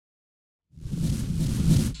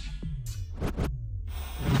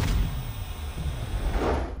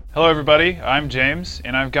Hello everybody, I'm James,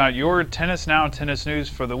 and I've got your Tennis Now tennis news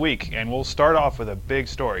for the week, and we'll start off with a big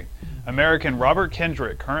story. American Robert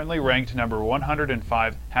Kendrick, currently ranked number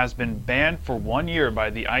 105, has been banned for 1 year by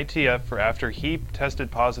the ITF after he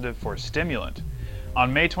tested positive for stimulant.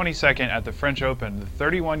 On May 22nd at the French Open, the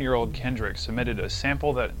 31-year-old Kendrick submitted a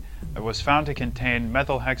sample that was found to contain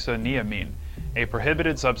methylhexaniamine, a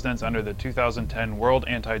prohibited substance under the 2010 World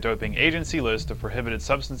Anti-Doping Agency list of prohibited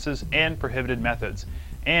substances and prohibited methods,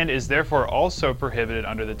 and is therefore also prohibited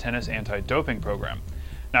under the Tennis Anti-Doping Program.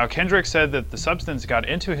 Now, Kendrick said that the substance got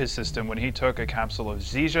into his system when he took a capsule of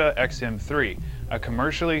Zija XM3, a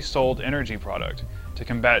commercially sold energy product, to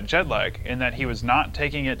combat jet lag, and that he was not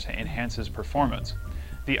taking it to enhance his performance.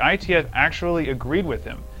 The ITF actually agreed with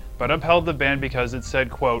him, but upheld the ban because it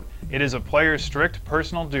said, quote, "It is a player's strict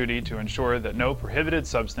personal duty to ensure that no prohibited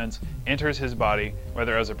substance enters his body,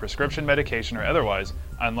 whether as a prescription medication or otherwise,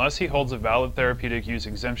 unless he holds a valid therapeutic use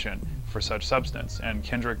exemption for such substance," and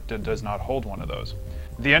Kendrick does not hold one of those.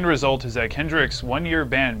 The end result is that Kendrick's 1-year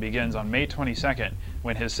ban begins on May 22nd,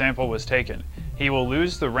 when his sample was taken. He will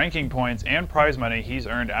lose the ranking points and prize money he's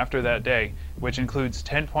earned after that day, which includes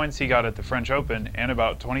 10 points he got at the French Open and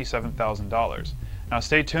about $27,000. Now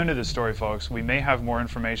stay tuned to this story, folks. We may have more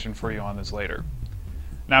information for you on this later.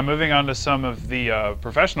 Now moving on to some of the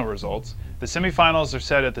professional results, the semifinals are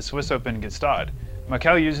set at the Swiss Open Gstaad.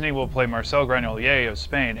 Mikel Youzhny will play Marcel Granollers of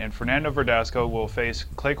Spain, and Fernando Verdasco will face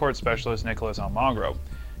clay court specialist Nicolas Almagro.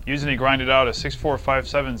 Youzhny grinded out a 6-4,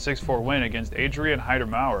 5-7, 6-4 win against Adrian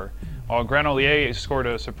Heidermauer, while Granollers scored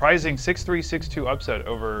a surprising 6-3, 6-2 upset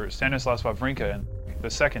over Stanislas Wawrinka in the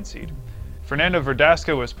second seed. Fernando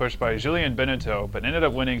Verdasco was pushed by Julien Benneteau, but ended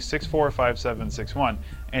up winning 6-4, 5-7, 6-1,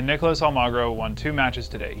 and Nicolas Almagro won 2 matches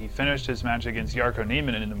today. He finished his match against Jarko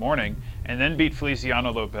Niemann in the morning, and then beat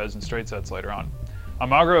Feliciano Lopez in straight sets later on.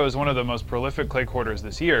 Almagro is one of the most prolific clay courters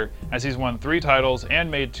this year, as he's won 3 titles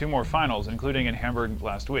and made 2 more finals, including in Hamburg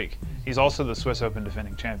last week. He's also the Swiss Open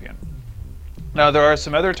defending champion. Now, there are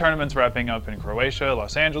some other tournaments wrapping up in Croatia,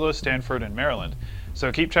 Los Angeles, Stanford, and Maryland, so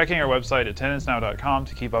keep checking our website at tennisnow.com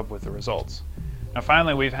to keep up with the results. Now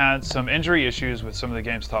finally, we've had some injury issues with some of the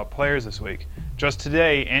game's top players this week. Just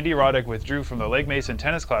today, Andy Roddick withdrew from the Legg Mason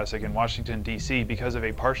Tennis Classic in Washington, D.C. because of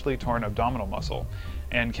a partially torn abdominal muscle,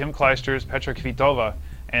 and Kim Clijsters, Petra Kvitova,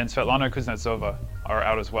 and Svetlana Kuznetsova are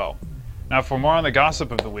out as well. Now for more on the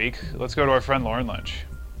gossip of the week, let's go to our friend Lauren Lynch.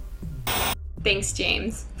 Thanks,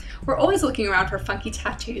 James. We're always looking around for funky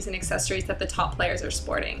tattoos and accessories that the top players are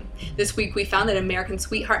sporting. This week we found that American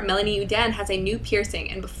sweetheart Melanie Oudin has a new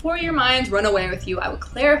piercing, and before your minds run away with you, I will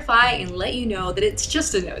clarify and let you know that it's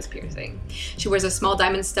just a nose piercing. She wears a small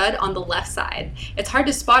diamond stud on the left side. It's hard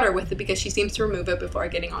to spot her with it because she seems to remove it before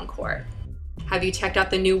getting on court. Have you checked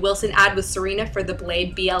out the new Wilson ad with Serena for the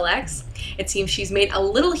Blade BLX? It seems she's made a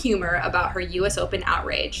little humor about her US Open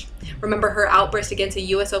outrage. Remember her outburst against a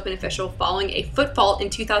US Open official following a foot fault in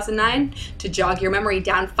 2009? To jog your memory,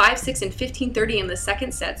 down 5-6 and 15-30 in the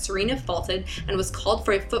second set, Serena faulted and was called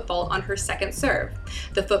for a foot fault on her second serve.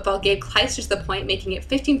 The foot fault gave Clijsters the point, making it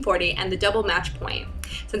 15-40 and the double match point.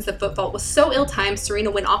 Since the foot fault was so ill-timed,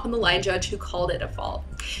 Serena went off on the line judge, who called it a fault.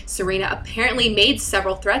 Serena apparently made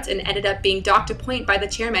several threats and ended up being docked a point by the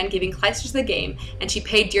chairman, giving Clijsters the game, and she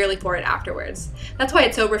paid dearly for it afterwards. That's why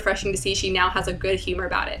it's so refreshing to see she now has a good humor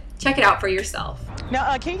about it. Check it out for yourself.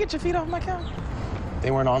 Now, can you get your feet off my couch?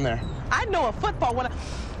 They weren't on there. I know a football when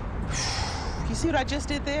You see what I just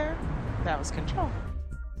did there? That was control.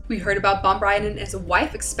 We heard about Bob Bryan and his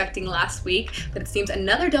wife expecting last week, but it seems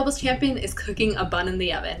another doubles champion is cooking a bun in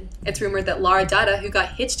the oven. It's rumored that Lara Dutta, who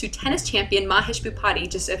got hitched to tennis champion Mahesh Bhupathi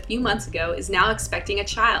just a few months ago, is now expecting a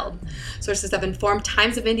child. Sources have informed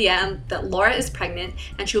Times of India that Lara is pregnant,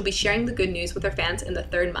 and she will be sharing the good news with her fans in the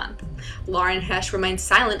 3rd month. Lara and Hesh remained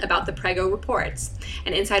silent about the Prego reports.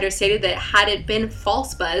 An insider stated that had it been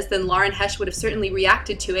false buzz, then Lara and Hesh would have certainly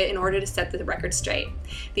reacted to it in order to set the record straight.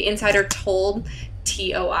 The insider told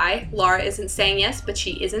TOI, Lara isn't saying yes, but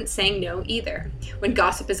she isn't saying no either. When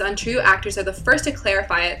gossip is untrue, actors are the first to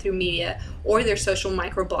clarify it through media or their social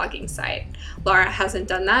microblogging site. Lara hasn't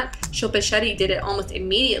done that. Shilpa Shetty did it almost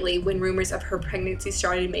immediately when rumors of her pregnancy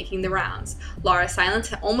started making the rounds. Lara's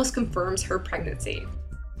silence almost confirms her pregnancy.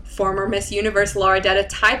 Former Miss Universe Lara Dutta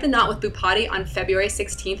tied the knot with Bhupathi on February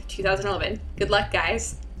 16th, 2011. Good luck,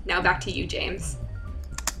 guys. Now back to you, James.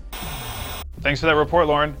 Thanks for that report,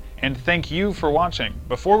 Lauren, and thank you for watching.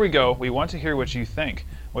 Before we go, we want to hear what you think.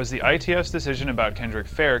 Was the ITF's decision about Kendrick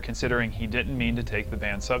fair, considering he didn't mean to take the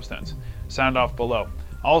banned substance? Sound off below.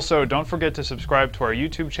 Also, don't forget to subscribe to our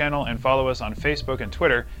YouTube channel and follow us on Facebook and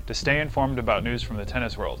Twitter to stay informed about news from the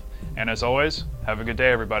tennis world. And as always, have a good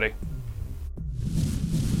day, everybody.